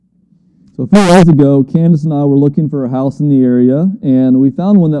So a few years ago, Candace and I were looking for a house in the area, and we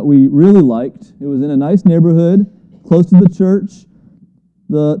found one that we really liked. It was in a nice neighborhood, close to the church.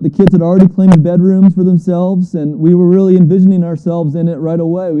 The kids had already claimed bedrooms for themselves, and we were really envisioning ourselves in it right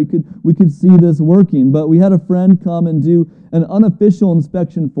away. We could see this working, but we had a friend come and do an unofficial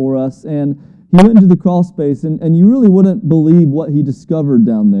inspection for us, and he went into the crawl space, and you really wouldn't believe what he discovered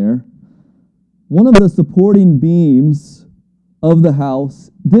down there. One of the supporting beams of the house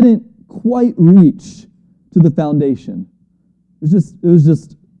didn't quite reach to the foundation. It was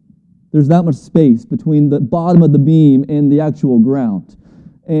just there's that much space between the bottom of the beam and the actual ground.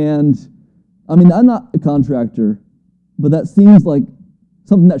 And I mean, I'm not a contractor, but that seems like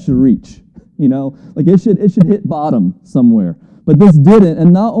something that should reach, like it should hit bottom somewhere. But this didn't.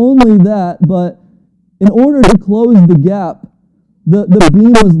 And not only that, but in order to close the gap, the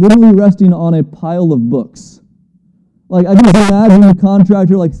beam was literally resting on a pile of books. Like, I can just imagine the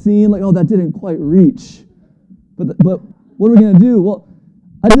contractor seeing oh, that didn't quite reach. But what are we going to do? Well,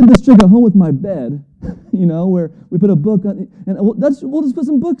 I did this trick at home with my bed, where we put a book on, and we'll just put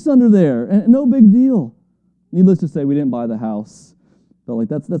some books under there, and no big deal. Needless to say, we didn't buy the house. But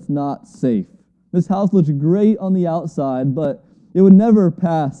that's not safe. This house looks great on the outside, but it would never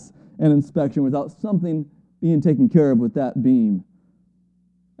pass an inspection without something being taken care of with that beam.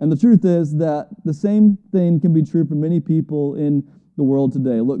 And the truth is that the same thing can be true for many people in the world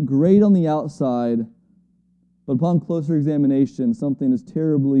today. Look great on the outside, but upon closer examination, something is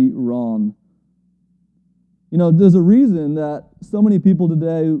terribly wrong. There's a reason that so many people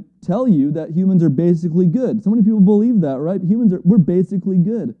today tell you that humans are basically good. So many people believe that, right? We're basically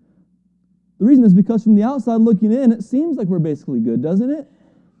good. The reason is because from the outside looking in, it seems like we're basically good, doesn't it?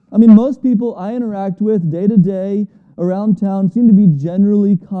 I mean, most people I interact with day to day around town seem to be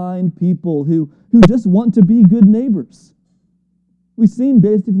generally kind people who just want to be good neighbors. We seem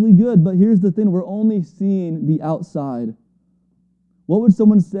basically good, but here's the thing, we're only seeing the outside. What would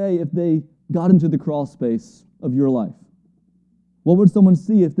someone say if they got into the crawl space of your life? What would someone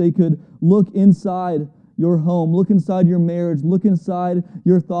see if they could look inside your home, look inside your marriage, look inside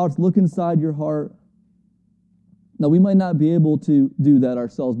your thoughts, look inside your heart? Now, we might not be able to do that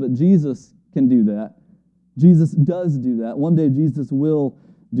ourselves, but Jesus can do that. Jesus does do that. One day Jesus will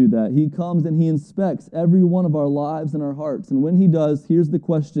do that. He comes and he inspects every one of our lives and our hearts. And when he does, here's the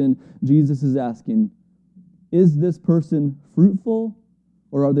question Jesus is asking. Is this person fruitful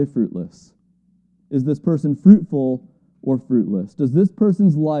or are they fruitless? Is this person fruitful or fruitless? Does this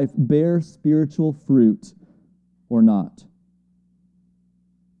person's life bear spiritual fruit or not?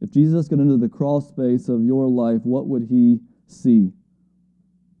 If Jesus got into the crawl space of your life, what would he see?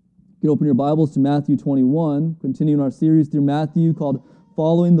 You can open your Bibles to Matthew 21, continuing our series through Matthew called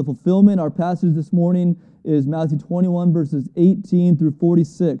Following the Fulfillment. Our passage this morning is Matthew 21, verses 18 through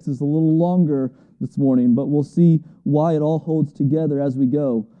 46. It's a little longer this morning, but we'll see why it all holds together as we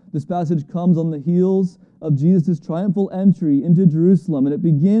go. This passage comes on the heels of Jesus' triumphal entry into Jerusalem, and it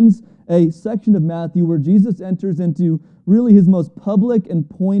begins a section of Matthew where Jesus enters into really his most public and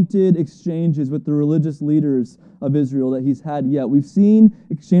pointed exchanges with the religious leaders of Israel that he's had yet. We've seen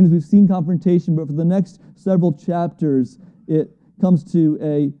exchanges, we've seen confrontation, but for the next several chapters, it comes to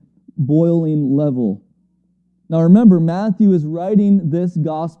a boiling level. Now remember, Matthew is writing this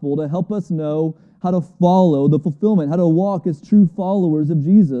gospel to help us know how to follow the fulfillment, how to walk as true followers of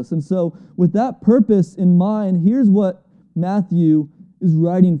Jesus. And so with that purpose in mind, here's what Matthew is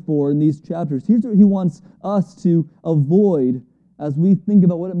writing for in these chapters. Here's what he wants us to avoid as we think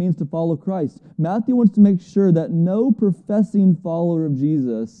about what it means to follow Christ. Matthew wants to make sure that no professing follower of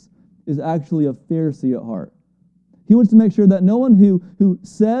Jesus is actually a Pharisee at heart. He wants to make sure that no one who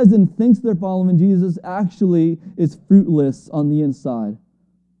says and thinks they're following Jesus actually is fruitless on the inside.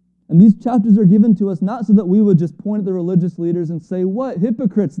 And these chapters are given to us not so that we would just point at the religious leaders and say, what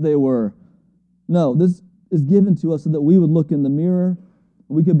hypocrites they were. No, this is given to us so that we would look in the mirror.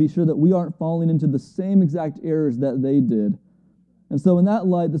 We could be sure that we aren't falling into the same exact errors that they did. And so in that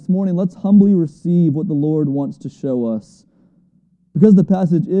light, this morning, let's humbly receive what the Lord wants to show us. Because the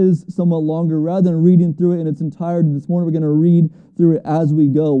passage is somewhat longer, rather than reading through it in its entirety, this morning we're going to read through it as we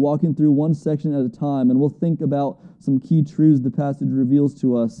go, walking through one section at a time, and we'll think about some key truths the passage reveals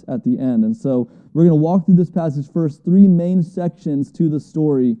to us at the end. And so we're going to walk through this passage first, three main sections to the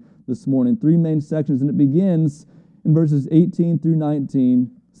story this morning, three main sections, and it begins in verses 18 through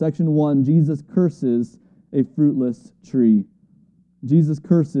 19. Section 1, Jesus curses a fruitless tree. Jesus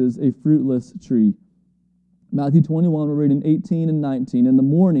curses a fruitless tree. Matthew 21, we're reading 18 and 19. In the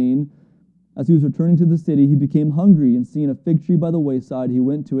morning, as he was returning to the city, he became hungry, and seeing a fig tree by the wayside, he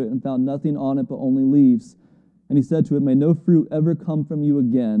went to it and found nothing on it but only leaves. And he said to it, "May no fruit ever come from you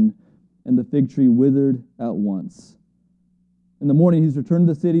again." and the fig tree withered at once. In the morning, he's returned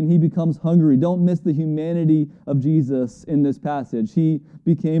to the city, and he becomes hungry. Don't miss the humanity of Jesus in this passage. He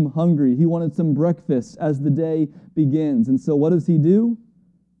became hungry. He wanted some breakfast as the day begins. And so what does he do?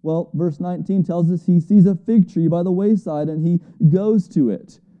 Well, verse 19 tells us he sees a fig tree by the wayside, and he goes to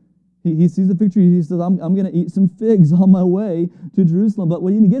it. He sees the fig tree. He says, I'm going to eat some figs on my way to Jerusalem. But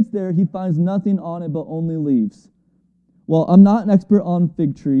when he gets there, he finds nothing on it but only leaves. Well, I'm not an expert on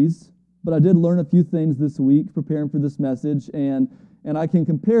fig trees, but I did learn a few things this week preparing for this message, and I can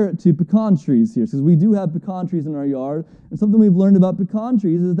compare it to pecan trees here, because we do have pecan trees in our yard, and something we've learned about pecan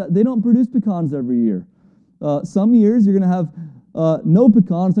trees is that they don't produce pecans every year. Some years you're going to have no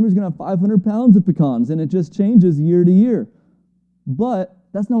pecans, some years you're going to have 500 pounds of pecans, and it just changes year to year. But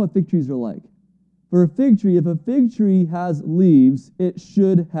that's not what fig trees are like. For a fig tree, if a fig tree has leaves, it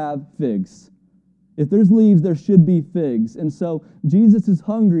should have figs. If there's leaves, there should be figs. And so Jesus is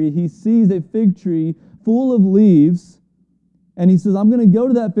hungry. He sees a fig tree full of leaves, and he says, I'm going to go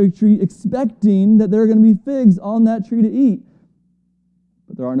to that fig tree expecting that there are going to be figs on that tree to eat.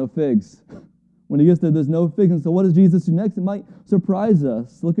 But there are no figs. When he gets there, there's no figs. And so what does Jesus do next? It might surprise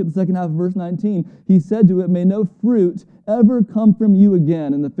us. Look at the second half of verse 19. He said to it, may no fruit ever come from you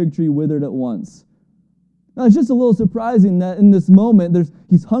again. And the fig tree withered at once. Now, it's just a little surprising that in this moment,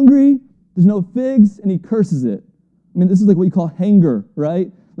 he's hungry, there's no figs, and he curses it. I mean, this is like what you call hanger, right?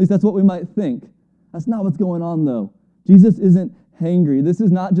 At least that's what we might think. That's not what's going on, though. Jesus isn't hangry. This is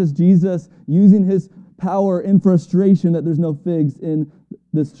not just Jesus using his power in frustration that there's no figs in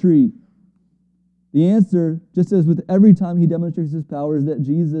this tree. The answer, just as with every time he demonstrates his power, is that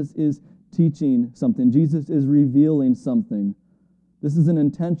Jesus is teaching something. Jesus is revealing something. This is an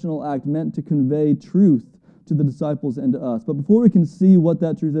intentional act meant to convey truth to the disciples and to us. But before we can see what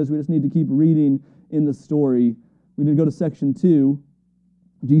that truth is, we just need to keep reading in the story. We need to go to section 2.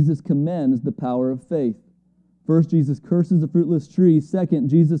 Jesus commends the power of faith. First, Jesus curses the fruitless tree. Second,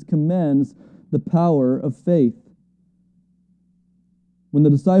 Jesus commends the power of faith. When the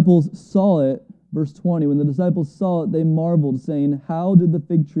disciples saw it, verse 20, when the disciples saw it, they marveled, saying, how did the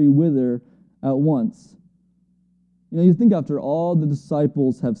fig tree wither at once? You know, you think after all the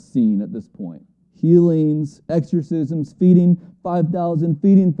disciples have seen at this point, healings, exorcisms, feeding 5,000,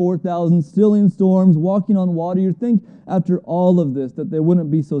 feeding 4,000, stilling storms, walking on water, you'd think after all of this that they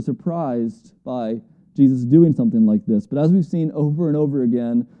wouldn't be so surprised by Jesus doing something like this. But as we've seen over and over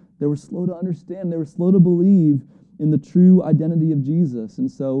again, they were slow to understand, they were slow to believe in the true identity of Jesus.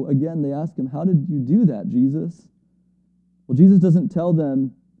 And so, again, they ask him, how did you do that, Jesus? Well, Jesus doesn't tell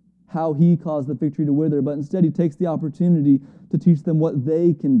them how he caused the fig tree to wither, but instead he takes the opportunity to teach them what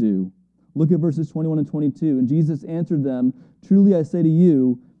they can do. Look at verses 21 and 22. And Jesus answered them, truly I say to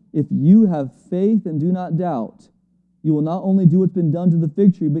you, if you have faith and do not doubt, you will not only do what's been done to the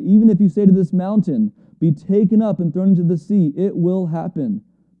fig tree, but even if you say to this mountain, be taken up and thrown into the sea, it will happen.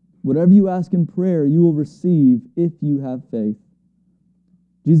 Whatever you ask in prayer, you will receive if you have faith.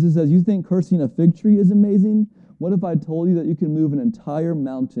 Jesus says, you think cursing a fig tree is amazing? What if I told you that you can move an entire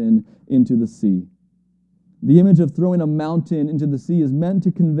mountain into the sea? The image of throwing a mountain into the sea is meant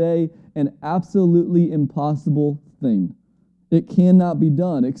to convey an absolutely impossible thing. It cannot be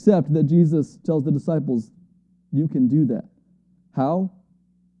done, except that Jesus tells the disciples, you can do that. How?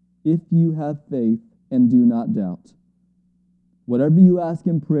 If you have faith and do not doubt. Whatever you ask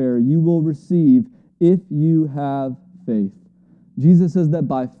in prayer, you will receive if you have faith. Jesus says that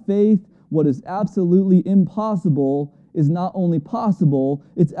by faith, what is absolutely impossible is not only possible,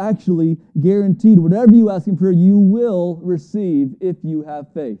 it's actually guaranteed. Whatever you ask in prayer, you will receive if you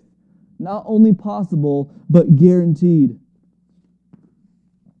have faith. Not only possible, but guaranteed.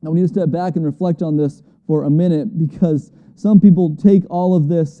 Now we need to step back and reflect on this for a minute, because some people take all of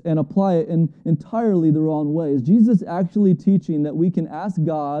this and apply it in entirely the wrong way. Is Jesus actually teaching that we can ask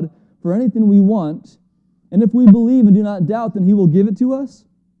God for anything we want, and if we believe and do not doubt, then he will give it to us?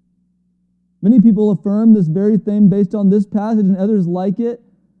 Many people affirm this very thing based on this passage and others like it.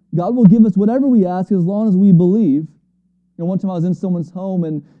 God will give us whatever we ask as long as we believe. You know, one time I was in someone's home,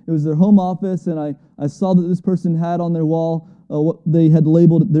 and it was their home office, and I saw that this person had on their wall what they had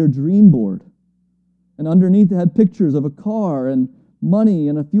labeled their dream board. And underneath it had pictures of a car and money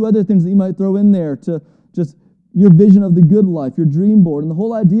and a few other things that you might throw in there to just your vision of the good life, your dream board. And the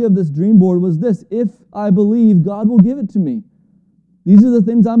whole idea of this dream board was this: if I believe, God will give it to me. These are the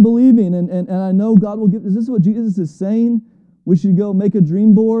things I'm believing, and I know God will give. Is this what Jesus is saying? We should go make a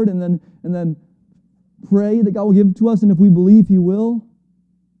dream board and then pray that God will give it to us, and if we believe, he will?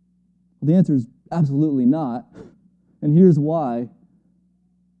 Well, the answer is absolutely not. And here's why.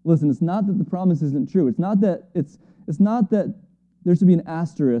 Listen, it's not that the promise isn't true. It's not that there should be an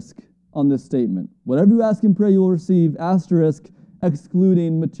asterisk on this statement. Whatever you ask in prayer, you will receive, asterisk,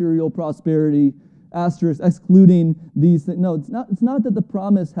 excluding material prosperity, asterisk, excluding these things. No, it's not that the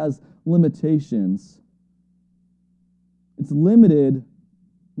promise has limitations. It's limited,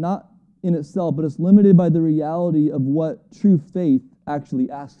 not in itself, but it's limited by the reality of what true faith actually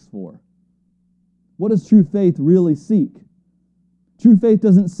asks for. What does true faith really seek? True faith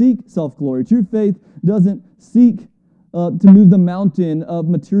doesn't seek self-glory. True faith doesn't seek to move the mountain of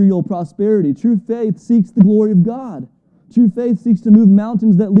material prosperity. True faith seeks the glory of God. True faith seeks to move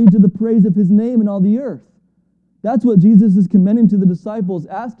mountains that lead to the praise of His name in all the earth. That's what Jesus is commending to the disciples,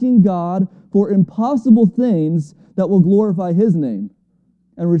 asking God for impossible things that will glorify His name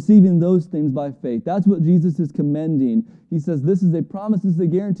and receiving those things by faith. That's what Jesus is commending. He says this is a promise, this is a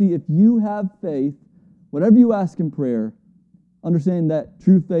guarantee. If you have faith, whatever you ask in prayer, understanding that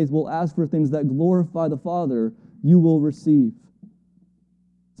true faith will ask for things that glorify the Father, you will receive.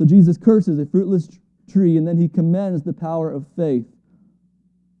 So Jesus curses a fruitless tree, and then He commends the power of faith.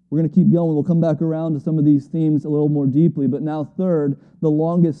 We're going to keep going. We'll come back around to some of these themes a little more deeply. But now third, the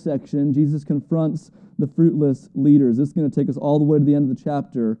longest section, Jesus confronts the fruitless leaders. This is going to take us all the way to the end of the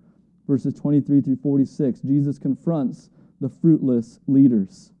chapter, verses 23 through 46. Jesus confronts the fruitless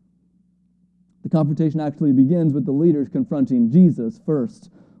leaders. The confrontation actually begins with the leaders confronting Jesus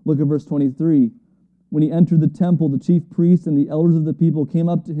first. Look at verse 23. When He entered the temple, the chief priests and the elders of the people came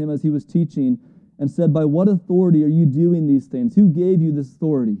up to Him as He was teaching and said, "By what authority are you doing these things? Who gave you this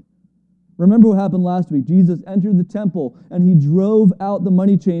authority?" Remember what happened last week. Jesus entered the temple and He drove out the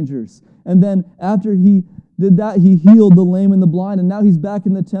money changers. And then after He did that, He healed the lame and the blind. And now He's back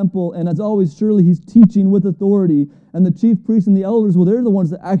in the temple. And as always, surely He's teaching with authority. And the chief priests and the elders, well, they're the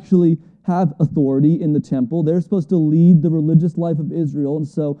ones that actually have authority in the temple. They're supposed to lead the religious life of Israel. And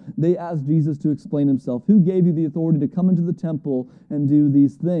so they asked Jesus to explain Himself. Who gave you the authority to come into the temple and do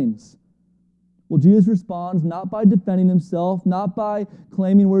these things? Well, Jesus responds not by defending Himself, not by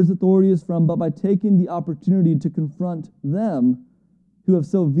claiming where His authority is from, but by taking the opportunity to confront them who have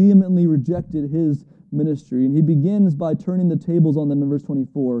so vehemently rejected His ministry. And He begins by turning the tables on them in verse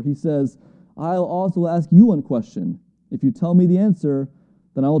 24. He says, "I'll also ask you one question. If you tell me the answer,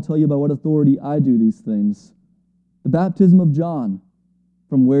 then I will tell you by what authority I do these things. The baptism of John,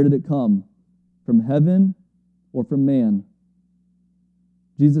 from where did it come? From heaven or from man?"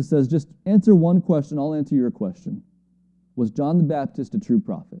 Jesus says, just answer one question, I'll answer your question. Was John the Baptist a true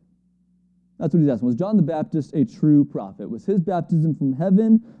prophet? That's what He's asking. Was John the Baptist a true prophet? Was his baptism from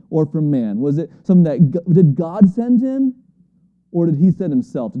heaven or from man? Was it something that, did God send him? Or did He send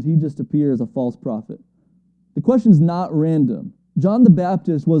Himself? Did He just appear as a false prophet? The question's not random. John the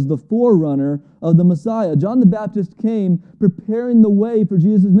Baptist was the forerunner of the Messiah. John the Baptist came preparing the way for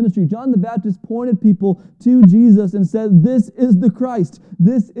Jesus' ministry. John the Baptist pointed people to Jesus and said, "This is the Christ.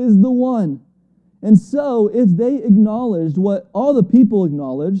 This is the one." And so, if they acknowledged what all the people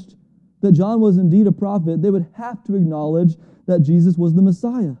acknowledged, that John was indeed a prophet, they would have to acknowledge that Jesus was the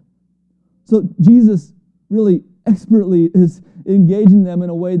Messiah. So Jesus really expertly is engaging them in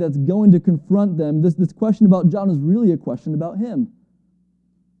a way that's going to confront them. This question about John is really a question about Him.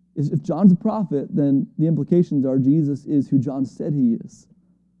 If John's a prophet, then the implications are Jesus is who John said He is.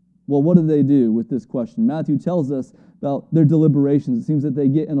 Well, what do they do with this question? Matthew tells us about their deliberations. It seems that they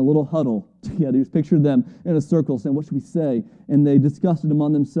get in a little huddle together. Just picture them in a circle saying, "What should we say?" And they discussed it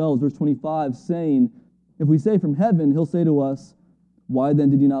among themselves. Verse 25 saying, "If we say from heaven, He'll say to us, 'Why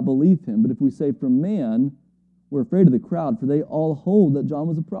then did you not believe Him?' But if we say from man, we're afraid of the crowd, for they all hold that John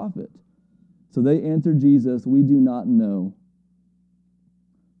was a prophet." So they answered Jesus, "We do not know."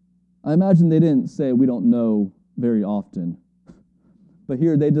 I imagine they didn't say, "We don't know," very often. But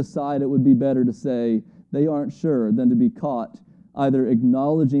here they decide it would be better to say they aren't sure than to be caught either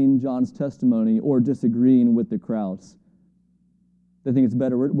acknowledging John's testimony or disagreeing with the crowds. They think it's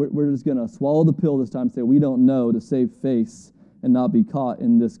better. We're just going to swallow the pill this time and say we don't know to save face and not be caught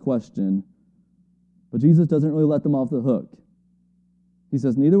in this question. But Jesus doesn't really let them off the hook. He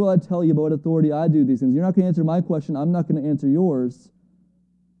says, "Neither will I tell you by what authority I do these things." You're not going to answer my question. I'm not going to answer yours.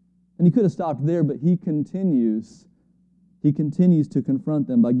 And He could have stopped there, but He continues. He continues to confront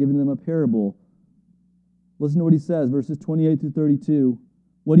them by giving them a parable. Listen to what He says, verses 28 through 32.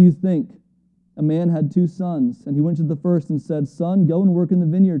 "What do you think? A man had 2 sons, and he went to the first and said, 'Son, go and work in the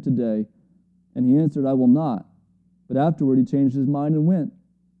vineyard today.' And he answered, 'I will not.' But afterward he changed his mind and went.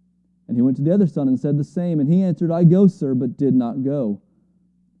 And he went to the other son and said the same. And he answered, 'I go, sir,' but did not go.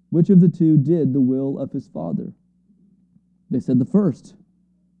 Which of the 2 did the will of his father?" They said, "The first."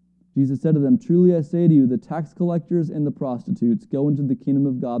 Jesus said to them, "Truly I say to you, the tax collectors and the prostitutes go into the kingdom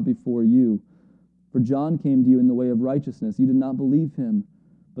of God before you. For John came to you in the way of righteousness. You did not believe him.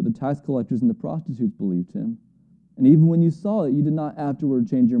 But the tax collectors and the prostitutes believed him. And even when you saw it, you did not afterward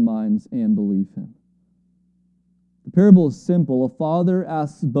change your minds and believe him. The parable is simple. A father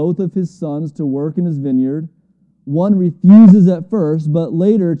asks both of his sons to work in his vineyard. One refuses at first, but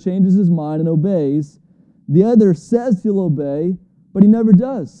later changes his mind and obeys. The other says he'll obey, but he never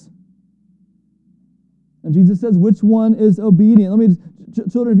does. And Jesus says, which one is obedient?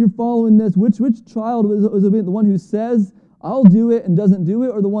 Children, if you're following this, which child was obedient? The one who says, I'll do it and doesn't do it,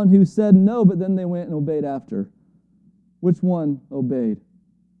 or the one who said no, but then they went and obeyed after? Which one obeyed?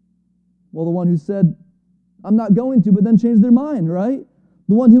 Well, the one who said, I'm not going to, but then changed their mind, right?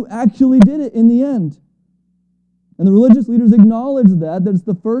 The one who actually did it in the end. And the religious leaders acknowledged that it's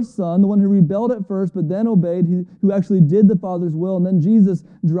the first son, the one who rebelled at first, but then obeyed, who actually did the Father's will. And then Jesus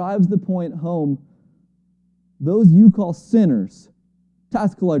drives the point home. Those you call sinners,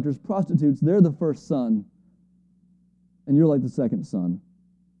 tax collectors, prostitutes, they're the first son. And you're like the second son.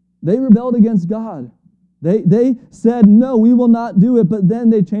 They rebelled against God. They said, no, we will not do it, but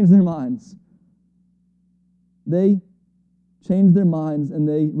then they changed their minds. They changed their minds and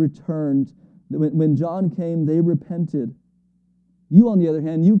they returned. When John came, they repented. You, on the other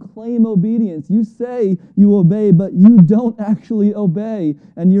hand, you claim obedience. You say you obey, but you don't actually obey,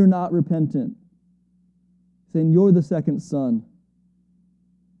 and you're not repentant. Saying you're the second son.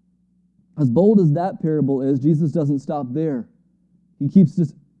 As bold as that parable is, Jesus doesn't stop there. He keeps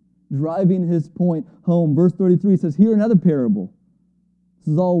just driving his point home. Verse 33 says, hear another parable.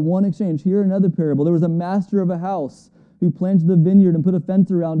 This is all one exchange. Hear another parable. There was a master of a house who planted a vineyard and put a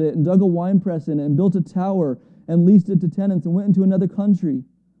fence around it and dug a winepress in it and built a tower and leased it to tenants and went into another country.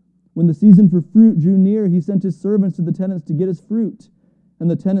 When the season for fruit drew near, he sent his servants to the tenants to get his fruit. And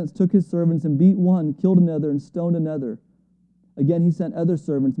the tenants took his servants and beat one, killed another, and stoned another. Again, he sent other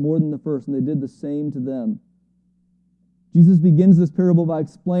servants more than the first, and they did the same to them. Jesus begins this parable by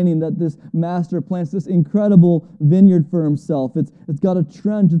explaining that this master plants this incredible vineyard for himself. It's got a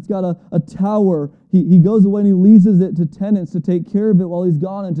trench. It's got a tower. He goes away and he leases it to tenants to take care of it while he's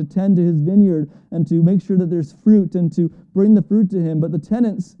gone and to tend to his vineyard and to make sure that there's fruit and to bring the fruit to him. But the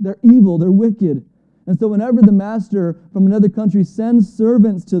tenants, they're evil. They're wicked. And so whenever the master from another country sends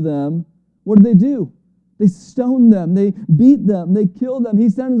servants to them, what do? They stone them. They beat them. They kill them. He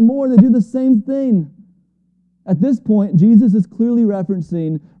sends more. They do the same thing. At this point, Jesus is clearly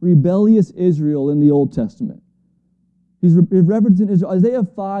referencing rebellious Israel in the Old Testament. He's referencing Israel. Isaiah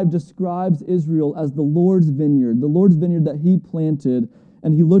 5 describes Israel as the Lord's vineyard that he planted,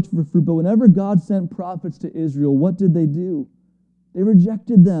 and he looked for fruit. But whenever God sent prophets to Israel, what did they do? They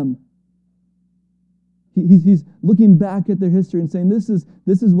rejected them. He's looking back at their history and saying, this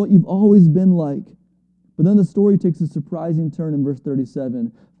is what you've always been like. But then the story takes a surprising turn in verse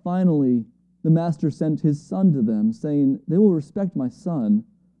 37. Finally, the master sent his son to them, saying, they will respect my son.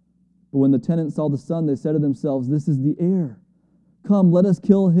 But when the tenants saw the son, they said to themselves, this is the heir. Come, let us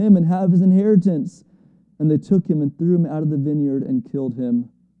kill him and have his inheritance. And they took him and threw him out of the vineyard and killed him.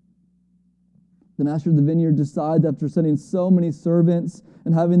 The master of the vineyard decides, after sending so many servants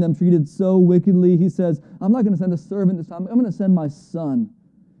and having them treated so wickedly, he says, I'm not going to send a servant this time. I'm going to send my son.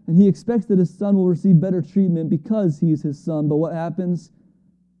 And he expects that his son will receive better treatment because he's his son. But what happens?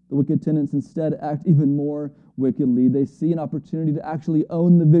 The wicked tenants instead act even more wickedly. They see an opportunity to actually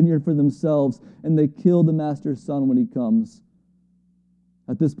own the vineyard for themselves, and they kill the master's son when he comes.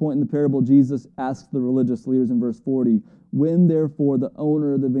 At this point in the parable, Jesus asks the religious leaders in verse 40, when therefore the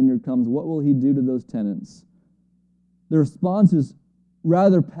owner of the vineyard comes, what will he do to those tenants? The response is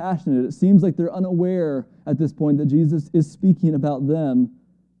rather passionate. It seems like they're unaware at this point that Jesus is speaking about them.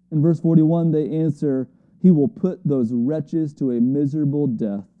 In verse 41, they answer, he will put those wretches to a miserable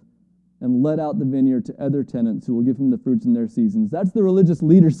death and let out the vineyard to other tenants who will give him the fruits in their seasons. That's the religious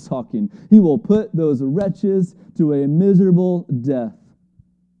leaders talking. He will put those wretches to a miserable death.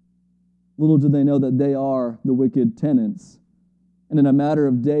 Little do they know that they are the wicked tenants. And in a matter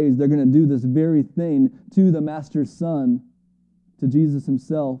of days, they're going to do this very thing to the master's son, to Jesus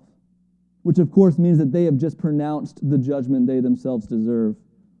himself, which of course means that they have just pronounced the judgment they themselves deserve.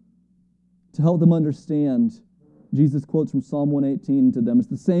 To help them understand, Jesus quotes from Psalm 118 to them. It's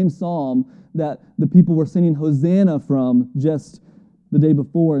the same psalm that the people were singing Hosanna from just the day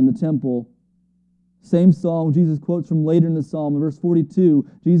before in the temple. Same song Jesus quotes from later in the psalm. In verse 42,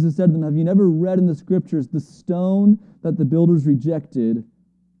 Jesus said to them, have you never read in the scriptures, the stone that the builders rejected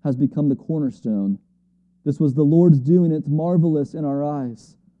has become the cornerstone. This was the Lord's doing. It's marvelous in our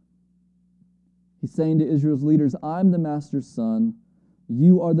eyes. He's saying to Israel's leaders, I'm the master's son.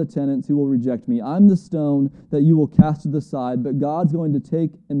 You are the tenants who will reject me. I'm the stone that you will cast to the side, but God's going to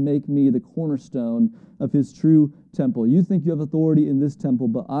take and make me the cornerstone of his true temple. You think you have authority in this temple,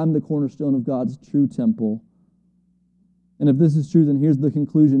 but I'm the cornerstone of God's true temple. And if this is true, then here's the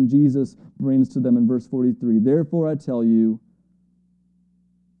conclusion Jesus brings to them in verse 43. Therefore I tell you,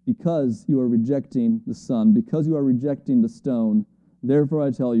 because you are rejecting the Son, because you are rejecting the stone, therefore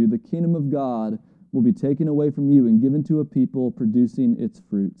I tell you, the kingdom of God will be taken away from you and given to a people producing its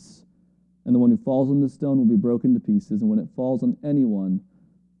fruits. And the one who falls on the stone will be broken to pieces, and when it falls on anyone,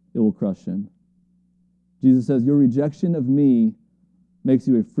 it will crush him. Jesus says, your rejection of me makes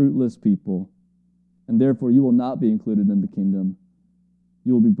you a fruitless people, and therefore you will not be included in the kingdom.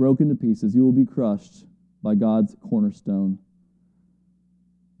 You will be broken to pieces. You will be crushed by God's cornerstone.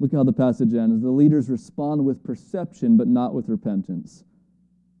 Look how the passage ends. The leaders respond with perception, but not with repentance.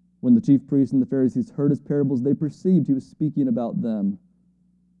 When the chief priests and the Pharisees heard his parables, they perceived he was speaking about them.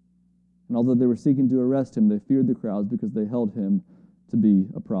 And although they were seeking to arrest him, they feared the crowds because they held him to be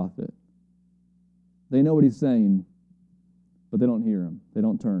a prophet. They know what he's saying, but they don't hear him. They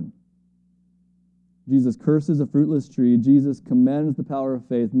don't turn. Jesus curses a fruitless tree. Jesus commends the power of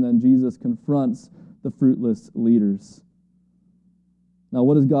faith, and then Jesus confronts the fruitless leaders. Now,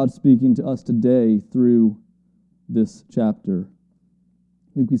 what is God speaking to us today through this chapter?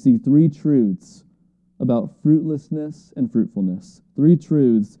 I think we see three truths about fruitlessness and fruitfulness. Three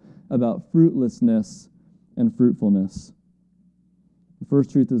truths about fruitlessness and fruitfulness. The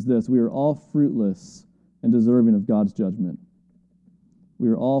first truth is this: we are all fruitless and deserving of God's judgment. We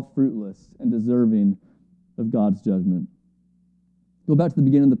are all fruitless and deserving of God's judgment. Go back to the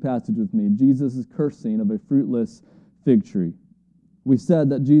beginning of the passage with me. Jesus is cursing of a fruitless fig tree. We said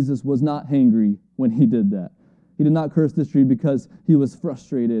that Jesus was not hangry when he did that. He did not curse this tree because he was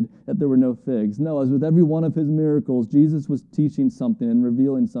frustrated that there were no figs. No, as with every one of his miracles, Jesus was teaching something and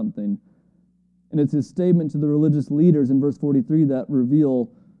revealing something. And it's his statement to the religious leaders in verse 43 that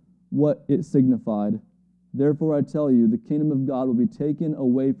reveal what it signified. Therefore I tell you, the kingdom of God will be taken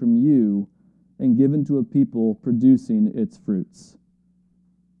away from you and given to a people producing its fruits.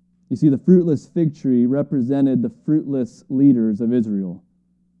 You see, the fruitless fig tree represented the fruitless leaders of Israel.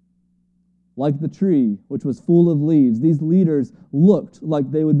 Like the tree, which was full of leaves, these leaders looked like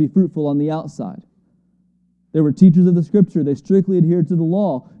they would be fruitful on the outside. They were teachers of the Scripture. They strictly adhered to the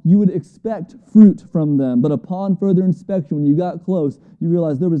law. You would expect fruit from them, but upon further inspection, when you got close, you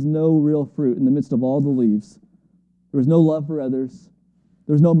realized there was no real fruit in the midst of all the leaves. There was no love for others.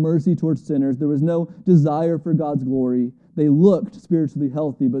 There was no mercy towards sinners. There was no desire for God's glory. They looked spiritually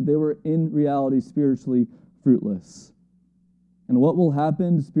healthy, but they were in reality spiritually fruitless. And what will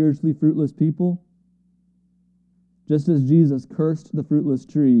happen to spiritually fruitless people? Just as Jesus cursed the fruitless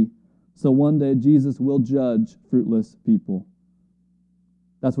tree, so one day Jesus will judge fruitless people.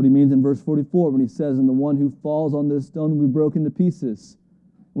 That's what he means in verse 44 when he says, and the one who falls on this stone will be broken to pieces.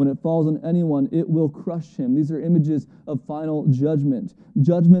 When it falls on anyone, it will crush him. These are images of final judgment.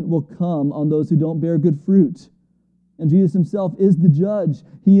 Judgment will come on those who don't bear good fruit. And Jesus himself is the judge.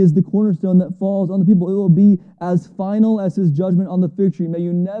 He is the cornerstone that falls on the people. It will be as final as his judgment on the fig tree. May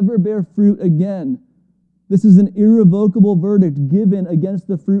you never bear fruit again. This is an irrevocable verdict given against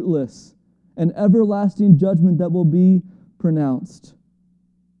the fruitless, an everlasting judgment that will be pronounced.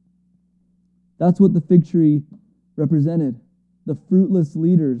 That's what the fig tree represented, the fruitless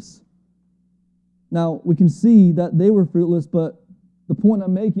leaders. Now, we can see that they were fruitless, but the point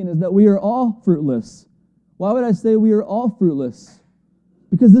I'm making is that we are all fruitless. Why would I say we are all fruitless?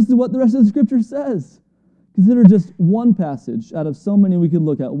 Because this is what the rest of the Scripture says. Consider just one passage out of so many we could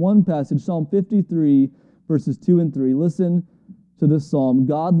look at. One passage, Psalm 53, verses 2 and 3. Listen to this psalm.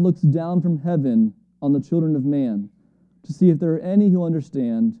 God looks down from heaven on the children of man to see if there are any who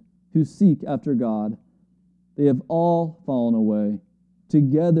understand, who seek after God. They have all fallen away.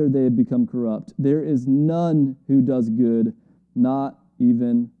 Together they have become corrupt. There is none who does good, not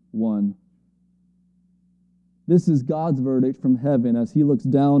even one. This is God's verdict from heaven as he looks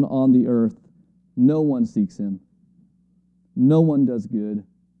down on the earth. No one seeks him. No one does good.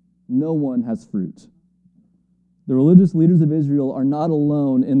 No one has fruit. The religious leaders of Israel are not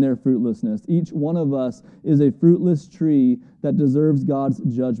alone in their fruitlessness. Each one of us is a fruitless tree that deserves God's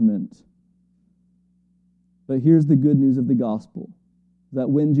judgment. But here's the good news of the gospel, that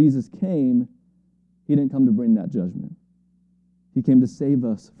when Jesus came, he didn't come to bring that judgment. He came to save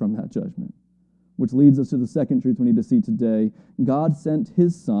us from that judgment, which leads us to the second truth we need to see today. God sent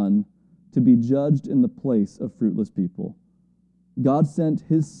his Son to be judged in the place of fruitless people. God sent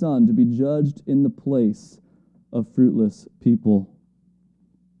his Son to be judged in the place of fruitless people.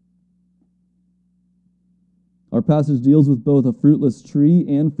 Our Our passage deals with both a fruitless tree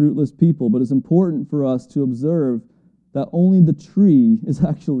and fruitless people, but it's important for us to observe that only the tree is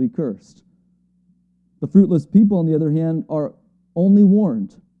actually cursed. The fruitless people, on the other hand, are only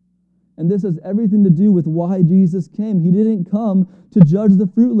warned. And this has everything to do with why Jesus came. He didn't come to judge the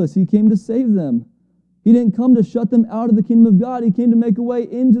fruitless. He came to save them. He didn't come to shut them out of the kingdom of God. He came to make a way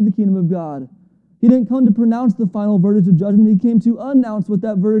into the kingdom of God. He didn't come to pronounce the final verdict of judgment. He came to announce what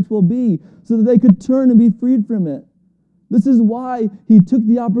that verdict will be so that they could turn and be freed from it. This is why he took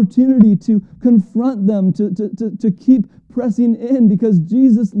the opportunity to confront them, to keep pressing in, because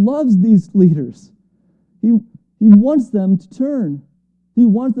Jesus loves these leaders. He wants them to turn. He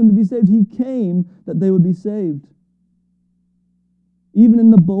wants them to be saved. He came that they would be saved. Even in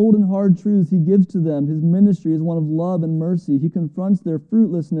the bold and hard truths he gives to them, his ministry is one of love and mercy. He confronts their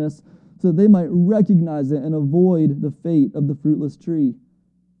fruitlessness so that they might recognize it and avoid the fate of the fruitless tree.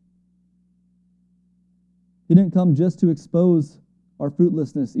 He didn't come just to expose our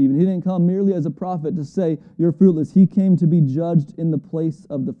fruitlessness even. He didn't come merely as a prophet to say, you're fruitless. He came to be judged in the place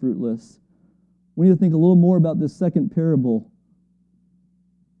of the fruitless. We need to think a little more about this second parable.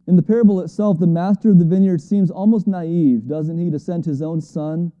 In the parable itself, the master of the vineyard seems almost naive, doesn't he, to send his own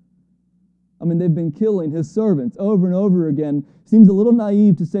son? I mean, they've been killing his servants over and over again. Seems a little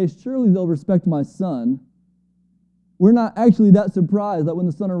naive to say, surely they'll respect my son. We're not actually that surprised that when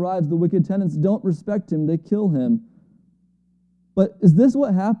the son arrives, the wicked tenants don't respect him, they kill him. But is this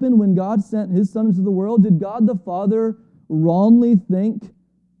what happened when God sent his son into the world? Did God the Father wrongly think,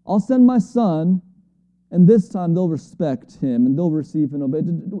 I'll send my son, and this time they'll respect him and they'll receive and obey?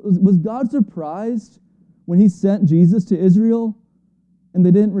 Was God surprised when he sent Jesus to Israel and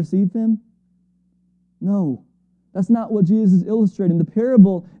they didn't receive him? No, that's not what Jesus is illustrating. The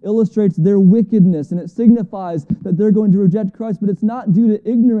parable illustrates their wickedness, and it signifies that they're going to reject Christ, but it's not due to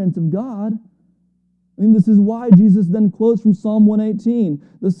ignorance of God. I mean, this is why Jesus then quotes from Psalm 118,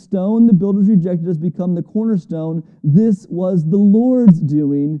 the stone the builders rejected has become the cornerstone. This was the Lord's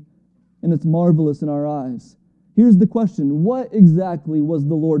doing, and it's marvelous in our eyes. Here's the question. What exactly was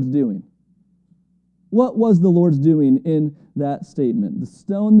the Lord's doing? What was the Lord's doing in that statement? The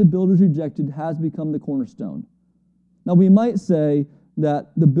stone the builders rejected has become the cornerstone. Now, we might say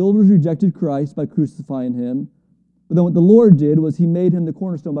that the builders rejected Christ by crucifying him, but then what the Lord did was he made him the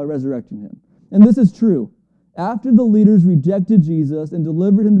cornerstone by resurrecting him. And this is true. After the leaders rejected Jesus and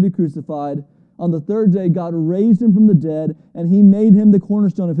delivered him to be crucified, on the third day, God raised him from the dead, and he made him the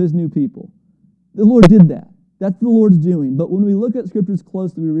cornerstone of his new people. The Lord did that. That's the Lord's doing. But when we look at Scriptures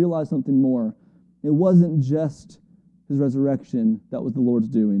closely, we realize something more. It wasn't just his resurrection that was the Lord's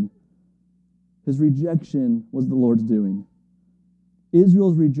doing. His rejection was the Lord's doing.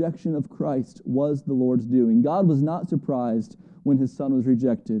 Israel's rejection of Christ was the Lord's doing. God was not surprised when his son was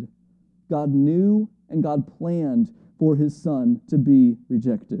rejected. God knew and God planned for his son to be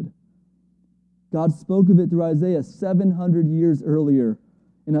rejected. God spoke of it through Isaiah 700 years earlier.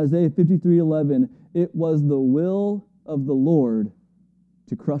 In Isaiah 53:11, it was the will of the Lord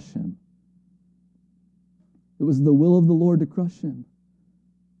to crush him. It was the will of the Lord to crush him.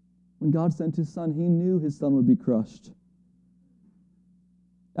 When God sent his son, he knew his son would be crushed.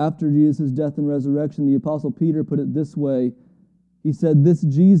 After Jesus' death and resurrection, the Apostle Peter put it this way. He said, this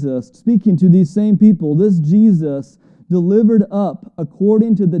Jesus, speaking to these same people, this Jesus delivered up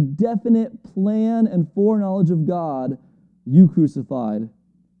according to the definite plan and foreknowledge of God, you crucified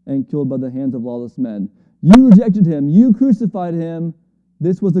and killed by the hands of lawless men. You rejected him. You crucified him.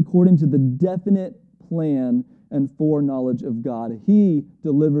 This was according to the definite plan and foreknowledge of God. He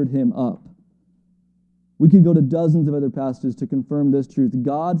delivered him up. We could go to dozens of other passages to confirm this truth.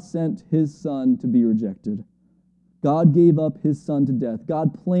 God sent his son to be rejected. God gave up his son to death.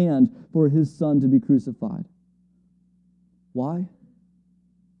 God planned for his son to be crucified. Why?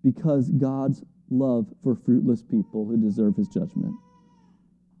 Because God's love for fruitless people who deserve his judgment.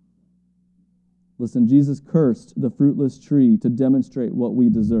 Listen, Jesus cursed the fruitless tree to demonstrate what we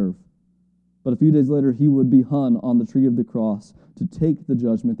deserve. But a few days later, he would be hung on the tree of the cross to take the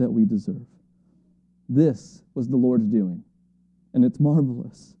judgment that we deserve. This was the Lord's doing, and it's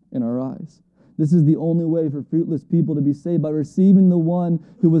marvelous in our eyes. This is the only way for fruitless people to be saved, by receiving the one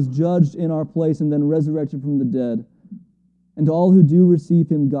who was judged in our place and then resurrected from the dead. And to all who do receive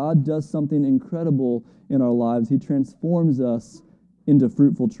him, God does something incredible in our lives. He transforms us into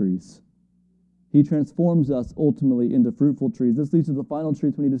fruitful trees. He transforms us ultimately into fruitful trees. This leads to the final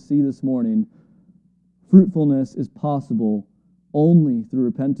truth we need to see this morning. Fruitfulness is possible only through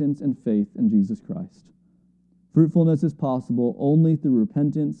repentance and faith in Jesus Christ. Fruitfulness is possible only through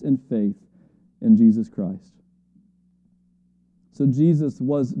repentance and faith in Jesus Christ. So Jesus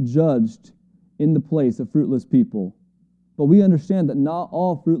was judged in the place of fruitless people. But we understand that not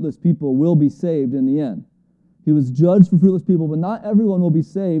all fruitless people will be saved in the end. He was judged for fruitless people, but not everyone will be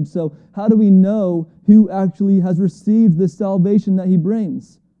saved. So how do we know who actually has received this salvation that he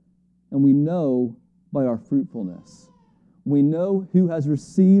brings? And we know by our fruitfulness. We know who has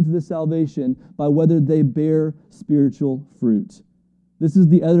received this salvation by whether they bear spiritual fruit. This is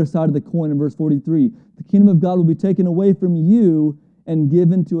the other side of the coin in verse 43. The kingdom of God will be taken away from you and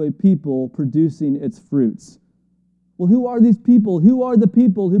given to a people producing its fruits. Well, who are these people? Who are the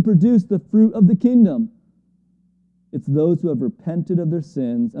people who produce the fruit of the kingdom? It's those who have repented of their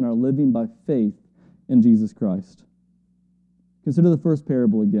sins and are living by faith in Jesus Christ. Consider the first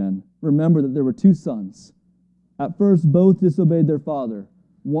parable again. Remember that there were two sons. At first, both disobeyed their father.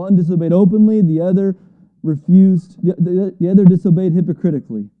 One disobeyed openly, the other refused. The other disobeyed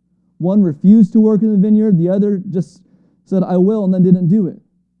hypocritically. One refused to work in the vineyard, the other just said, I will, and then didn't do it.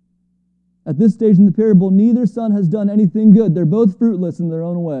 At this stage in the parable, neither son has done anything good. They're both fruitless in their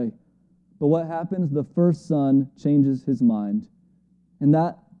own way. But what happens? The first son changes his mind. And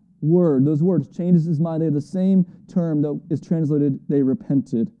that word, those words, changes his mind. They have the same term that is translated, they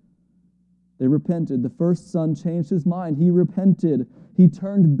repented. They repented. The first son changed his mind. He repented. He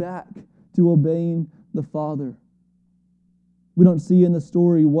turned back to obeying the father. We don't see in the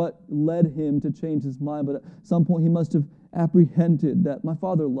story what led him to change his mind, but at some point he must have apprehended that my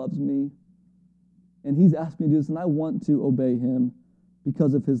father loves me, and he's asked me to do this, and I want to obey him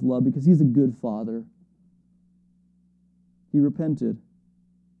because of his love, because he's a good father. He repented.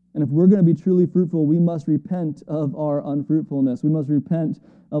 And if we're going to be truly fruitful, we must repent of our unfruitfulness. We must repent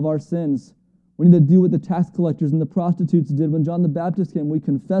of our sins. We need to do what the tax collectors and the prostitutes did when John the Baptist came. We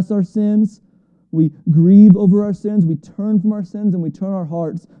confess our sins, we grieve over our sins, we turn from our sins, and we turn our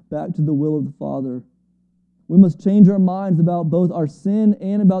hearts back to the will of the Father. We must change our minds about both our sin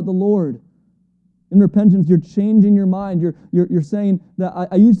and about the Lord. In repentance, you're changing your mind. You're saying that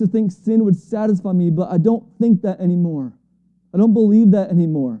I used to think sin would satisfy me, but I don't think that anymore. I don't believe that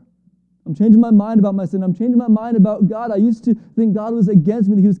anymore. I'm changing my mind about my sin. I'm changing my mind about God. I used to think God was against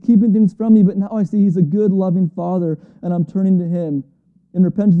me, that he was keeping things from me, but now I see he's a good, loving Father, and I'm turning to him. In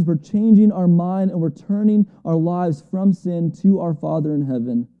repentance, we're changing our mind, and we're turning our lives from sin to our Father in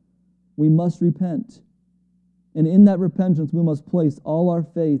heaven. We must repent. And in that repentance, we must place all our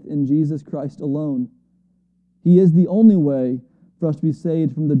faith in Jesus Christ alone. He is the only way for us to be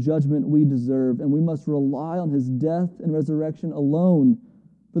saved from the judgment we deserve, and we must rely on his death and resurrection alone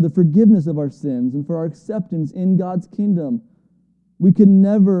for the forgiveness of our sins and for our acceptance in God's kingdom. We can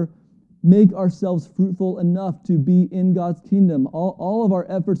never make ourselves fruitful enough to be in God's kingdom. All of our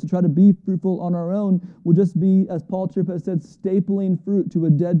efforts to try to be fruitful on our own will just be, as Paul Tripp has said, stapling fruit to a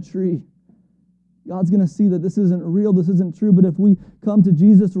dead tree. God's going to see that this isn't real, this isn't true, but if we come to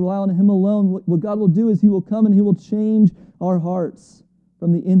Jesus, rely on him alone, what God will do is he will come and he will change our hearts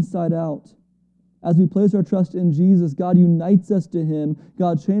from the inside out. As we place our trust in Jesus, God unites us to him,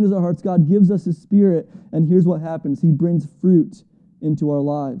 God changes our hearts, God gives us his Spirit, and here's what happens. He brings fruit into our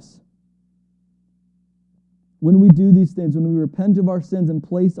lives. When we do these things, when we repent of our sins and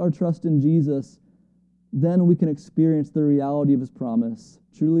place our trust in Jesus, then we can experience the reality of his promise.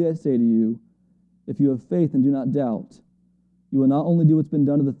 Truly I say to you, if you have faith and do not doubt, you will not only do what's been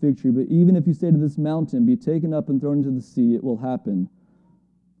done to the fig tree, but even if you say to this mountain, be taken up and thrown into the sea, it will happen.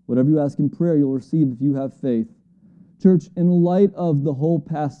 Whatever you ask in prayer, you'll receive if you have faith. Church, in light of the whole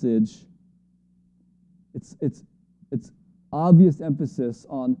passage, it's obvious emphasis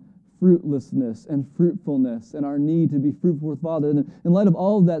on fruitlessness and fruitfulness and our need to be fruitful with Father. And in light of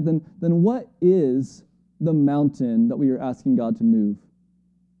all of that, then what is the mountain that we are asking God to move?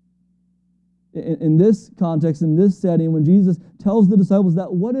 In this context, in this setting, when Jesus tells the disciples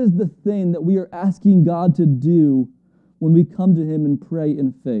that, what is the thing that we are asking God to do when we come to him and pray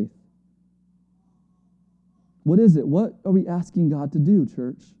in faith? What is it? What are we asking God to do,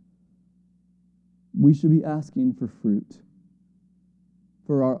 church? We should be asking for fruit,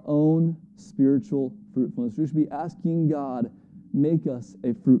 for our own spiritual fruitfulness. We should be asking God, make us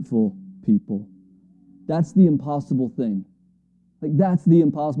a fruitful people. That's the impossible thing. That's the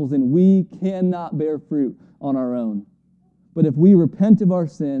impossible thing. We cannot bear fruit on our own. But if we repent of our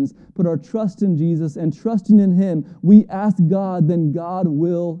sins, put our trust in Jesus, and trusting in him, we ask God, then God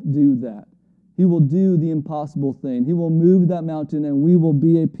will do that. He will do the impossible thing. He will move that mountain, and we will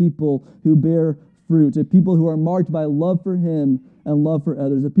be a people who bear fruit, a people who are marked by love for him and love for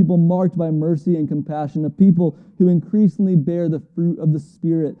others, a people marked by mercy and compassion, a people who increasingly bear the fruit of the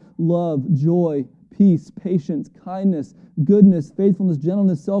Spirit, love, joy, peace, patience, kindness, goodness, faithfulness,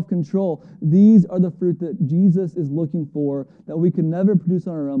 gentleness, self-control. These are the fruit that Jesus is looking for, that we could never produce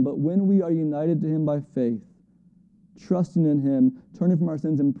on our own. But when we are united to him by faith, trusting in him, turning from our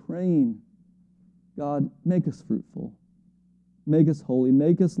sins and praying, God, make us fruitful. Make us holy.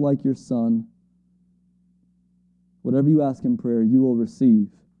 Make us like your Son. Whatever you ask in prayer, you will receive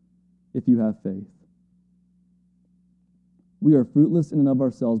if you have faith. We are fruitless in and of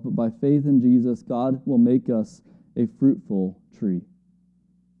ourselves, but by faith in Jesus, God will make us a fruitful tree.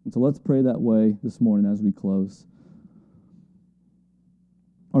 And so let's pray that way this morning as we close.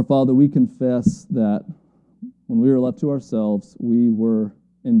 Our Father, we confess that when we were left to ourselves, we were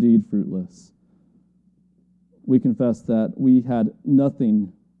indeed fruitless. We confess that we had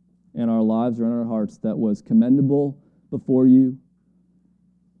nothing in our lives or in our hearts that was commendable before you,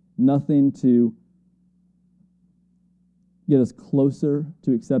 nothing to get us closer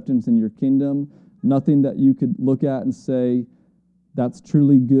to acceptance in your kingdom, nothing that you could look at and say, that's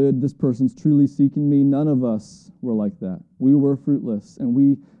truly good, this person's truly seeking me. None of us were like that. We were fruitless, and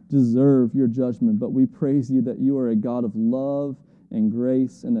we deserve your judgment, but we praise you that you are a God of love and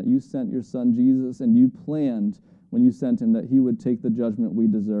grace, and that you sent your Son Jesus, and you planned when you sent him that he would take the judgment we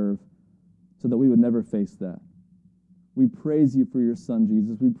deserve so that we would never face that. We praise you for your Son,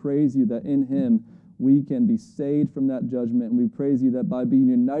 Jesus. We praise you that in him we can be saved from that judgment, and we praise you that by being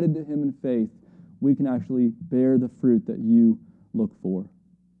united to him in faith, we can actually bear the fruit that you look for.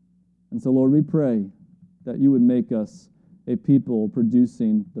 And so, Lord, we pray that you would make us a people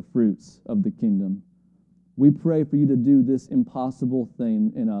producing the fruits of the kingdom. We pray for you to do this impossible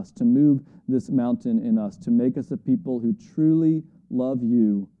thing in us, to move this mountain in us, to make us a people who truly love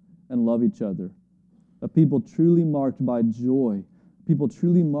you and love each other, a people truly marked by joy, people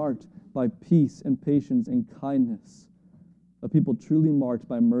truly marked by peace and patience and kindness, a people truly marked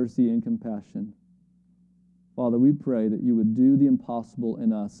by mercy and compassion. Father, we pray that you would do the impossible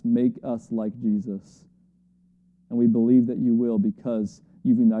in us, make us like Jesus. And we believe that you will because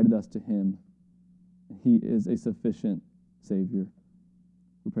you've united us to him. He is a sufficient Savior.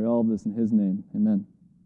 We pray all of this in his name. Amen.